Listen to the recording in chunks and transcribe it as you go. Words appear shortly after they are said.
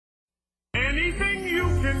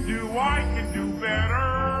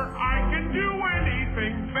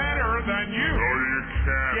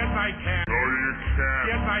I can. No, you can.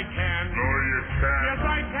 Yes, I can. No, you can. Yes,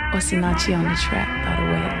 I can. Osinachi on the track, by the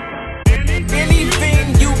way.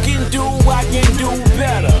 Anything you can do, I can do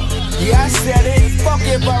better. Yeah, I said it. Fuck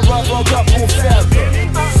if I rub a couple feathers.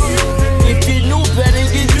 If you knew better,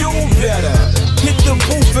 you do better. Hit the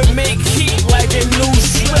booth and make heat like a new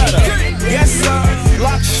sweater. Yes, sir.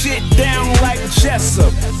 Lock shit down like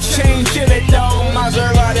Jessup. Change it at dog,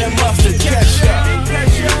 Maserati and mustard ketchup.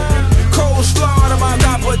 Coleslaw to my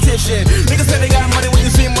competition. Niggas say they got money when you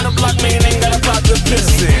see them on the block, man, ain't got a pot to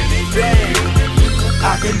piss in. Damn.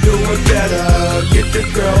 I can do it better, get the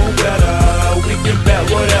girl better. We can bet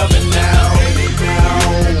whatever now.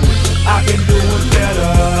 I can do it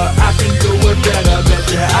better, I can do it better. Bet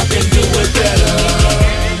ya I can do it better.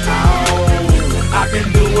 I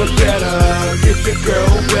can do it better, get the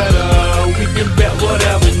girl better. We can bet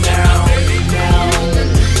whatever now.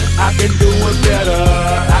 I can do it better,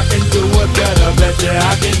 I can do it better. Bet ya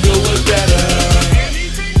I can do it better.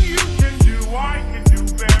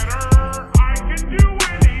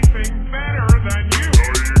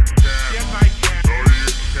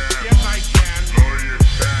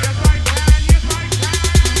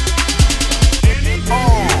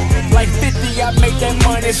 I make that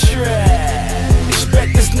money shred.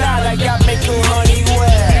 Expect this night, I got make your honey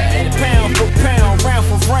wet. Pound for pound, round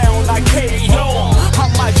for round, like Carty-Yeah.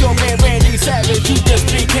 I'm like your man Randy Savage, you just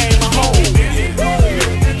became a hoe.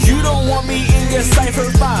 You don't want me in your cipher,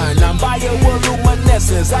 fine. I'm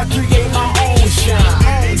bioluminescence, I create my own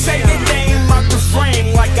shine. Take the name out the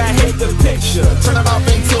frame like I hate the picture. Turn it off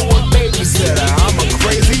into a babysitter, I'm a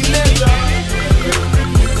crazy nigga.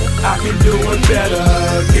 I can do it better,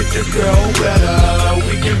 get the girl better.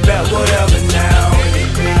 We can bet whatever now.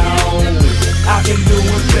 I can do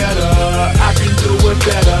it better, I can do it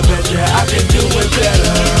better. Bet ya I can do it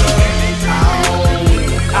better.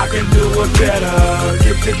 I can do it better,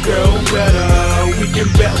 get the girl better. We can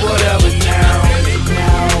bet whatever now.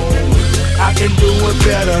 I can do it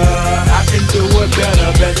better, I can do it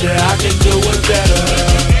better. Bet ya I can do it better.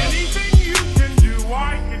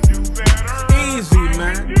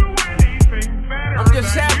 I'm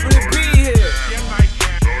just happy to be here.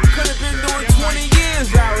 Could've been doing 20 years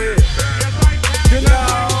out here. You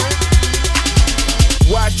know.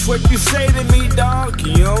 Watch what you say to me, dog.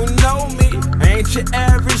 You don't know me. I ain't your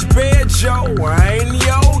average bad Joe. I ain't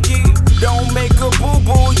Yogi. Don't make a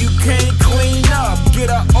boo-boo you can't clean up. Get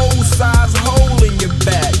an old size hole in your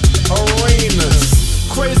back. Arenas.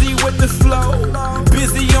 Crazy with the flow.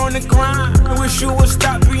 Busy on the grind. Wish you would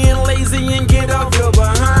stop being lazy and get off your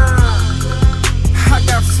behind. I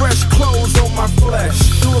got fresh clothes on my flesh.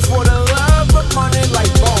 Do it for the love of money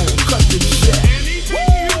like bone. Cut the check. Anything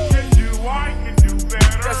you can do, I can do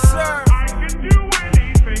better. Yes, sir. I can do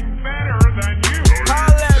anything better than you.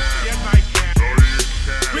 Holla. Yes, I can.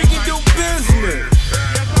 We can do business.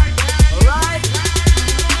 Yes, I can. Alright?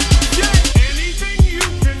 Yeah. Anything you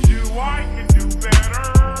can do, I can do better.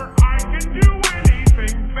 I can do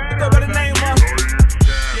anything better. Go by the name of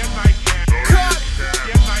Yes, I can. Cut.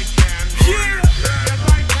 Yes, I can. Yeah.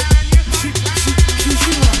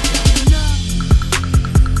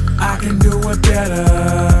 I can do it better.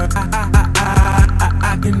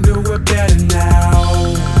 I can do it better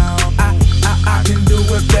now. I can do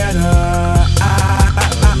it better.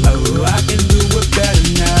 I can do it better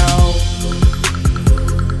now.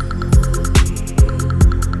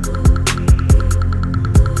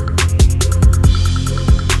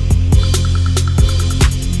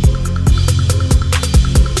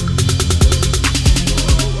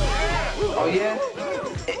 Oh yeah?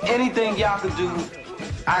 Anything y'all can do,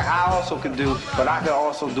 I also can do, but I can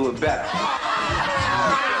also do it better.